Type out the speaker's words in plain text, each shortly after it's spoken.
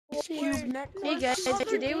Cube necklace. Hey guys,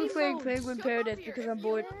 today we're playing Penguin Paradise because I'm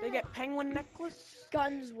bored. They get penguin necklace.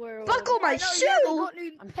 Guns World. Buckle my shoe!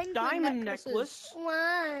 Diamond necklace.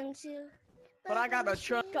 1, 2. But I got a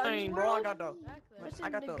chain, bro. I got the.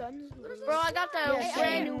 Bro, I got the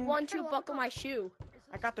brand new 1, 2 buckle my shoe.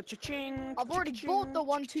 I got the cha-ching. I've already bought the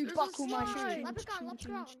 1, 2 buckle my shoe.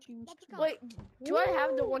 Wait, do I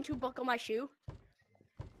have the 1, 2 buckle my shoe?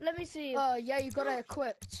 Let me see. Yeah, you got it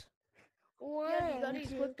equipped. Yeah, you gotta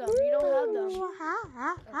equip them. You don't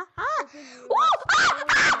have them.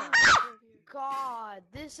 God,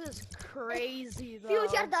 this is crazy though.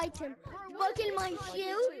 Future item. Buckle my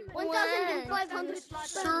shoe.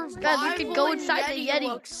 1,500. Guys, we can go inside the Yeti.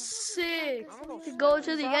 Looks sick. We can go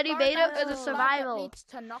into the Yeti beta or the survival. Leads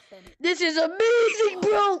to nothing. This is amazing,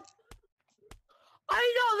 bro!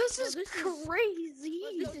 I know, this is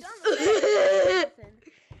crazy.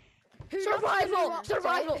 Survival.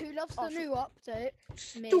 Who loves the new update?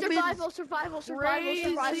 Me. Survival.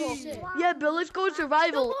 Yeah, bro, let's go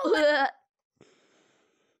survival.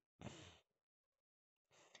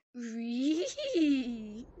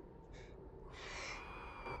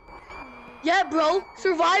 Yeah, bro,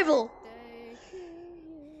 survival.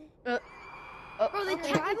 Bro, they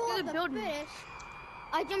traveled through the building.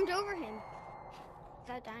 I jumped over him.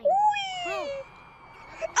 Without dying. Bro.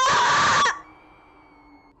 Ah!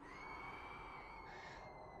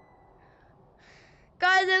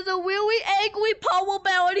 Guys, there's a really angry polar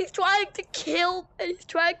bear and he's trying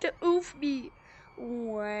to oof me.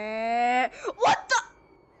 What the?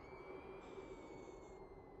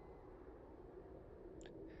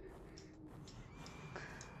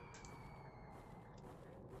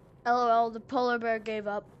 LOL, the polar bear gave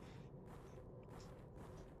up.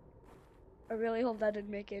 I really hope that didn't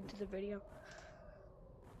make it into the video.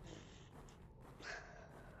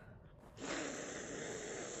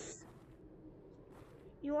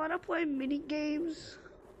 You wanna play mini games?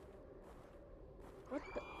 What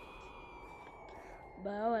the?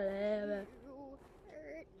 Whatever.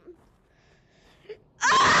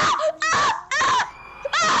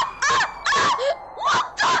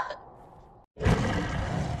 What the?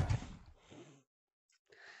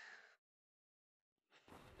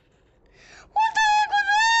 What the heck was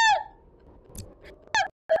that?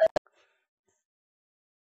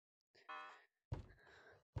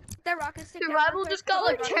 That rocket stick. Survival just got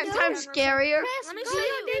like 10 times scarier. Let me see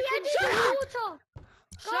you. Shut up.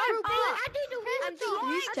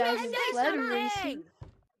 These times letter racing.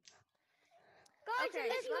 Guys,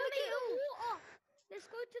 let's go to the water. Let's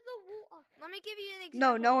go to the water. Let me give you an example.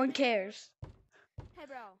 No, no one cares. Hey,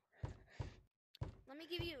 bro. Let me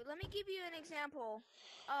give you an example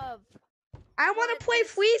of. I want to play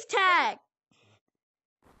freeze tag.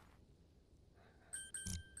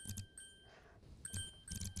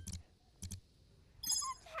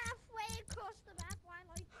 Halfway across the map, why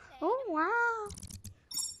like that? Oh wow.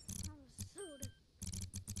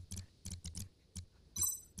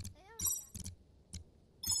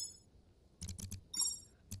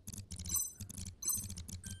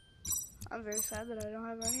 I'm very sad that I don't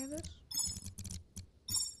have any of this.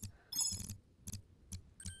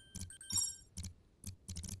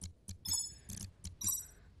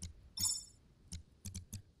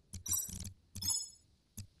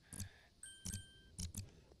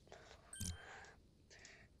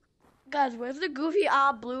 Guys, where's the goofy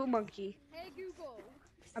blue monkey? Hey Google.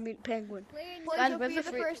 I mean penguin. Guys, where's the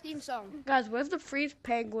first theme song? Guys, where's the freeze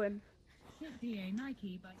penguin?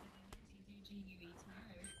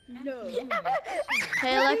 No.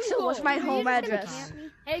 Hey Alexa, what's my home address?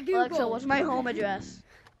 Hey Google. Alexa, what's my home address?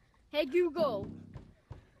 Hey Google.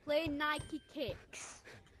 Play Nike Kicks.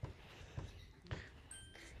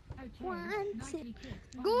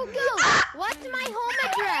 Google, what's my home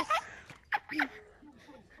address?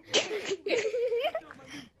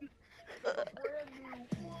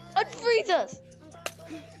 Unfreeze us!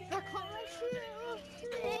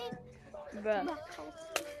 Bruh.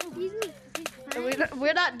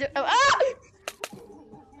 We're not doing.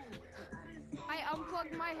 I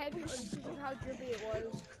unplugged my headphones because of how drippy it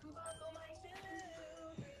was.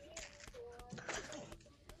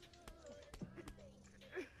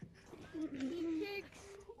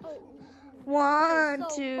 One,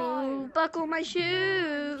 two, buckle my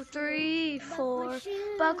shoe. 3, 4,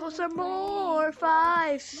 buckle some more.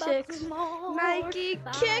 5, 6, Nike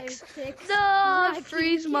kicks. The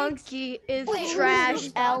freeze monkey is trash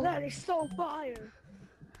out. That is so fire.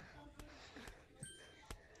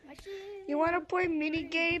 You wanna play mini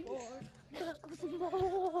games? 4,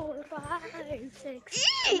 5, 6,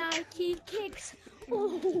 Eek! Nike kicks.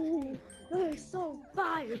 Oh, that is so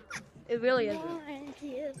fire. It really is. 1,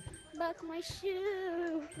 2, buckle my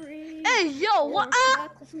shoe. Hey, yo, what? Ah!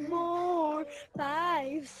 That's more.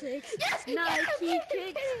 5, 6. Yes, Nike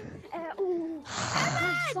kicks. Ooh,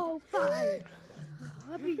 that's so fire.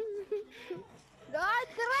 God,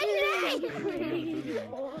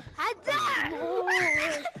 More.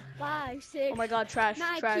 5, 6. Oh my god, trash,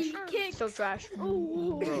 Nike trash. kicks. So trash.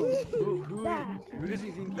 Ooh. Who does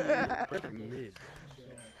he think he is?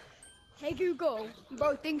 Hey Google.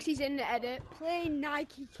 Bro thinks he's in the edit. Play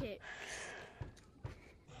Nike kicks.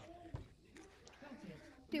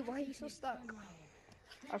 Dude, why are you so stuck?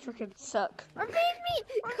 I freaking suck. Repeat me.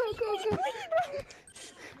 Go.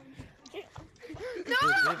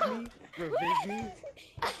 No! Revenge me?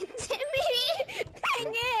 Timmy,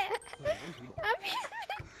 dang it.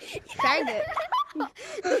 Dang it.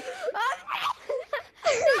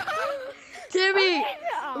 Timmy!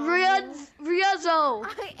 Riazzo!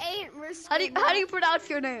 I ain't risking How do you pronounce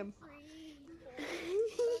your name?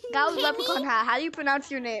 Guy with leprechaun hat, how do you pronounce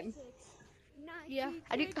your name? Yeah.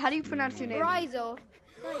 How do you pronounce your name? Rizo.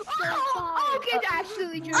 Okay,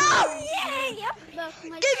 actually, Drew. Oh!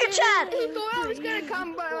 Giga Chad! He thought I was gonna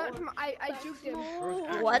come, but I juked him.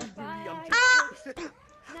 What? Ah!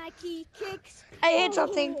 Nike kicks. I hit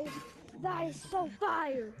something. That is so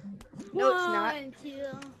fire. No, it's not. 1,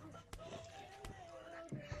 2,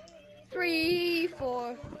 3,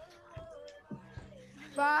 4,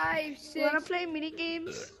 5, 6. You wanna play mini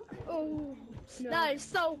games? Oh, that is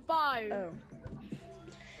so fire. Oh.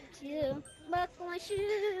 Buckle my shoes.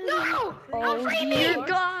 No! Oh dear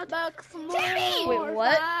God! Buck some more. Wait,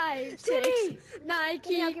 what? 5, 6.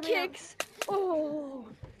 Nike kicks. Oh,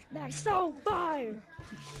 that's so fire.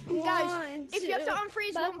 Guys, if you have to 1,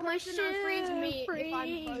 unfreeze 2, one person, unfreeze me if I'm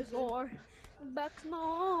 3, frozen. 4. Bucks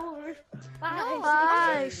more.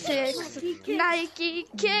 5, 6. Nike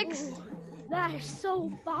kicks. That is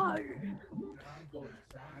so fire.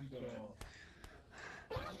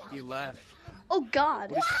 He left. Oh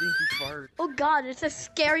God! What a stinky fart. Oh God! It's a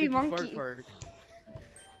scary Stinky monkey. fart.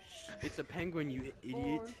 It's a penguin, you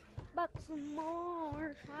idiot. Bucks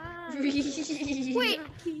more. Wait,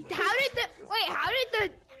 how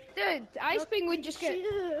did the ice penguin just get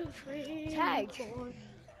tagged?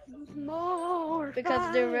 More.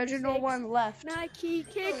 Because the original one left. Nike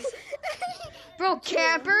kicks. Bro,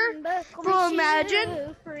 camper? Bro,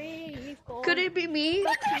 imagine. Could it be me?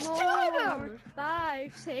 More.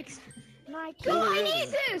 5, 6. Nike. Goo, I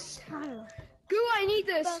need this. Goo, I need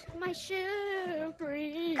this. Buck my shoe.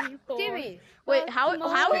 3, 4. Timmy. Wait, how are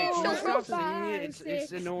Okay, you so still stop singing it.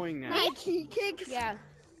 It's annoying now. Nike kicks. Yeah.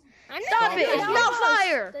 Stop it! It's not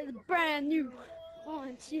fire! That's brand new.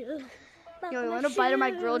 1, 2. Yo, you want a bite of my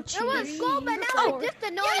grilled cheese? It was cool, but now it's just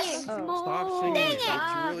annoying. Oh. Stop singing it.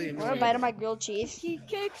 It's really You want a annoying. bite of my grilled cheese? He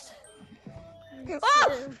kicks.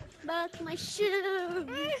 Oh! Buck my shoe.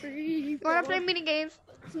 3, You wanna play mini games?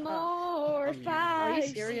 more. Are you 5, Are you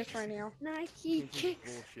 6. serious right now? Nike This is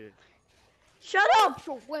kicks. bullshit. Shut up!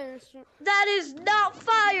 That is not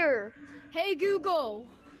fire! Hey Google.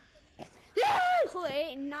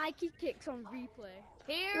 Play Nike kicks on replay.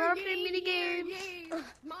 You wanna play mini games?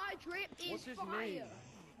 My drip is What's his fire. name?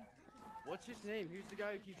 What's his name? Who's the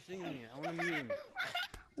guy who keeps singing it? I want to meet him.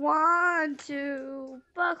 1, 2,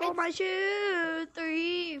 buckle my shoe.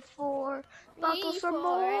 3, 4, buckle some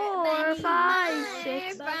more. 5,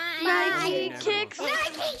 6, Nike kicks.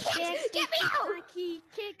 Nike kicks, get me out. Nike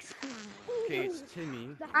kicks. Okay, it's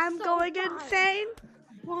Timmy. I'm going insane.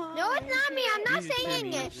 No, it's not me. I'm not He's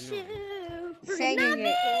singing Timmy, it. he's annoying. Singing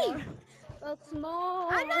it. I'm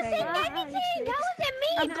not saying anything. That wasn't me.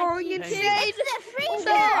 I'm going Nike insane. It's the freezer.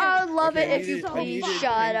 So I would love it Okay, if you needed- please needed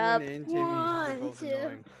shut Penguin up. and Timmy. They're 1, both 2.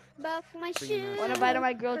 annoying. Buck my Bring them shoe. out. Want a bite of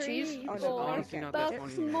my grilled cheese? 3, Oh, no. 4. Honestly, not that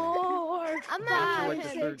Bucks funny. more. I'm I not. feel like the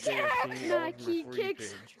third day of seeing it all over Nike my For You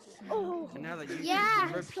kicks. page. Oh. And now that you Yeah.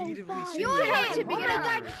 repeatedly So sing You it, hate it's to begin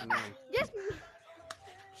annoying. with It's annoying. Just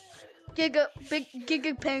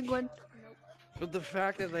Giga penguin. But the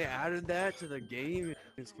fact that they added that to the game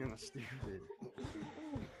is kind of stupid.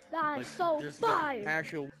 That Like, is so there's fire. the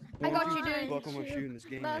actual I got you, one dude. buckle my shoe in this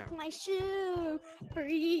game now. Buck my shoe.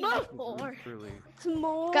 3, 4. Really.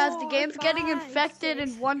 More. Guys, the game's getting 5, infected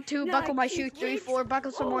 6. in 1, 2, buckle my Nike shoe. 3, kicks. 4,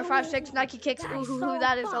 buckle some more. 5, 6, Nike kicks. Ooh, hoo, hoo,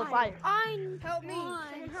 that is so fire. help me.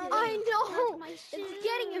 I know it's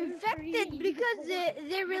getting infected because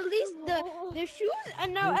they released the shoes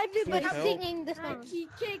and now everybody's Help. singing the song. Nike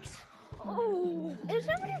kicks. Oh. Is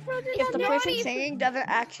somebody frozen? If the down? person singing doesn't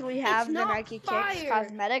actually have the not Nike Kicks fire.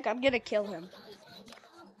 cosmetic, I'm gonna kill him.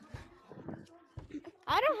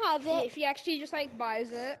 I don't have it. If he actually just like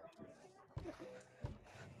buys it.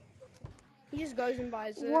 He just goes and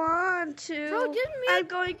buys it. 1, 2. Bro, just me. I'm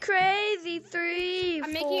going crazy. 3, 4.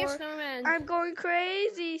 I'm making a snowman. I'm going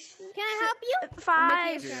crazy. Can I help you?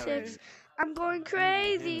 5, making a 6. I'm going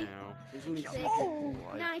crazy. There's only 2 Oh, people.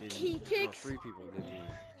 I Nike didn't. kicks. No, 3 people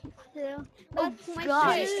didn't. That's my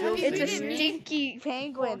Gosh, shoe. it's a Have you stinky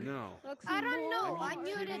penguin. No. I don't know. I I'm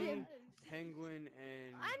muted kidding. him. Penguin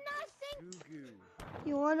and I'm not singing. Goo Goo.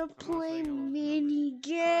 You wanna play saying all the mini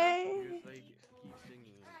game? Because they keep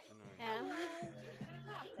singing it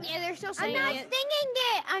tonight. Yeah, they're still I'm saying not it. singing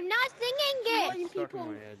it. I'm not singing it. Annoying Stuck in people.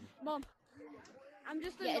 my head. Mom. I'm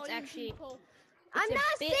just Yeah, it's annoying actually- people. I'm a not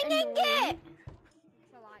bit singing annoying. it.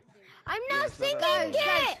 It's a lot, dude. I'm Yeah, not it's not singing that it.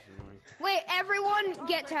 bad. It's annoying. Wait, everyone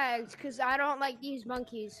get tagged, because I don't like these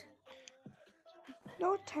monkeys.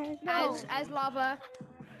 No tag. As lava.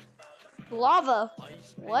 Lava.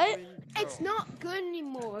 Ice What? Penguin, It's go. not good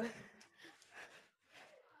anymore.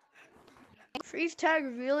 Freeze tag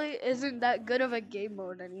really isn't that good of a game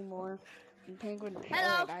mode anymore. In Penguin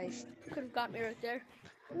Hello. Paradise. Could have got me right there.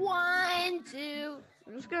 1, 2.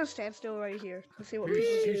 I'm just gonna stand still right here. Let's see what Who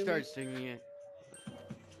people do. starts singing it?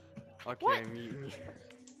 Okay, What? me.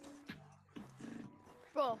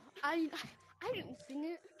 Bro, I didn't sing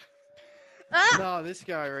it. Ah! No, this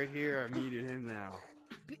guy right here, I muted him now.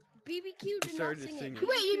 BBQ did not Started to sing sing it. it.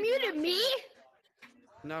 Wait, you muted me?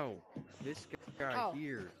 No, this guy Oh.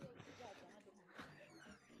 here.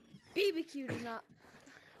 BBQ did not.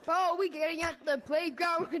 Bro, we getting at the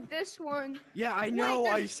playground with this one. Yeah, I know.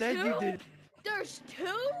 I there's said you 2? did. There's 2?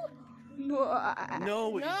 No, it's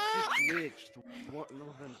No. just glitched. What? No,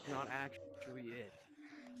 that's not actually it.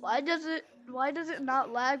 Why does it not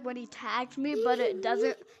lag when he tags me, but it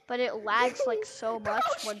doesn't, but it lags like so much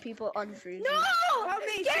when people unfreeze me? No! Help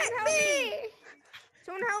me, Get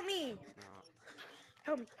someone help me!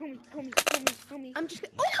 Someone help me. Help me. I'm just.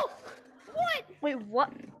 Oh! What? Wait,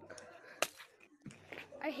 what?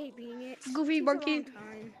 I hate being it. Goofy Takes a monkey. long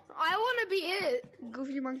time. I want to be it.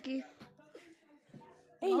 Goofy monkey.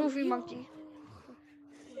 Goofy monkey.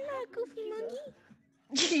 You're not a goofy monkey.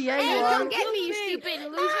 Yeah, Hey, you come are. get me, you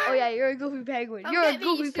stupid loser. Oh yeah, you're a goofy penguin. Come You're a get me,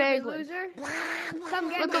 you goofy stupid penguin. loser. Come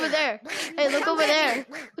get Look me. over there. Hey, look Come over get there.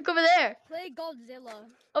 me. Look over there. Play Godzilla.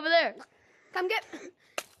 Over there. Come get.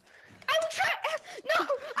 I'm trying. No,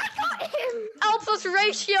 I got him. Alpha's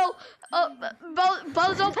ratio.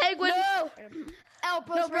 Bozo penguin. No. L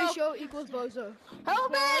plus bro. ratio equals bozo.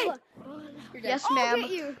 Help me. You're dead. Yes, I'll ma'am.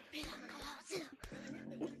 get you.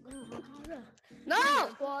 No.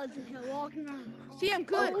 See, I'm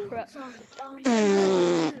good. Oh, crap.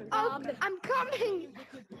 Oh, I'm coming.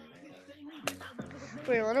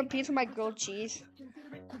 Wait, want a piece of my grilled cheese?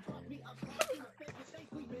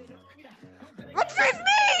 What's with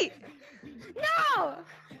me? No.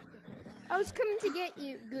 I was coming to get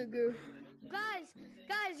you, Goo Goo.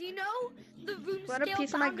 Guys, you know the room Want a scale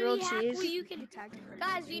piece of my boundary grilled hack cheese? where you can.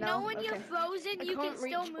 Guys, you No? know when you're Okay. frozen, you can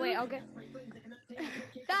still move. Wait, I'll get.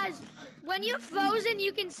 Guys, when you're frozen,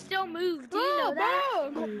 you can still move. Do you know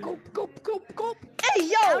that? Go. Hey,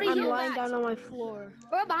 yo! How do you I'm know lying that? down on my floor.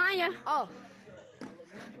 We're behind you. Oh.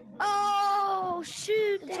 Oh,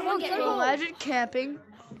 shoot. Someone get me. Imagine camping.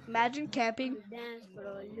 Imagine camping. Dance for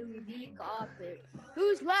a Louis V carpet.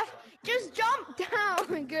 Who's left? Just jump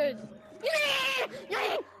down. Good.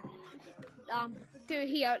 Dude,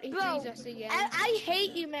 he frees us again. I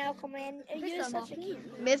hate you, Malcolm, man. You're such a kid.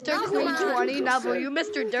 Mr. No, come on. 320. Now, but you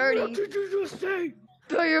Mr. Dirty.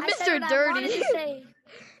 Bro, you're I said Mr. what I wanted Dirty. to say.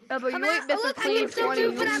 No, but you ain't Mr. Look, I can still 320. do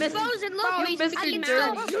You but I'm Mr. frozen. Look, You I Mr. can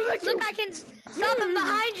Dirty. still. Look, I can stop. I'm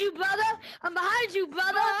behind you, brother. I'm behind you,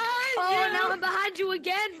 brother. Oh, now I'm behind you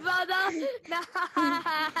again, brother.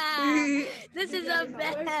 This is a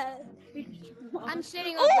bad. I'm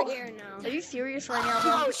sitting Oh! over here now. Are you serious right now,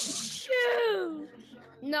 bro? Oh, shoot.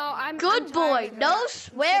 No, I'm Good I'm boy. tired of No it.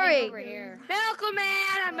 swearing. Over here. Malcolm,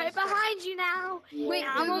 man, I'm right behind you now. Wait,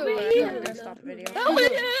 I'm Google, over I'm here. gonna stop the video. Over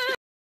here.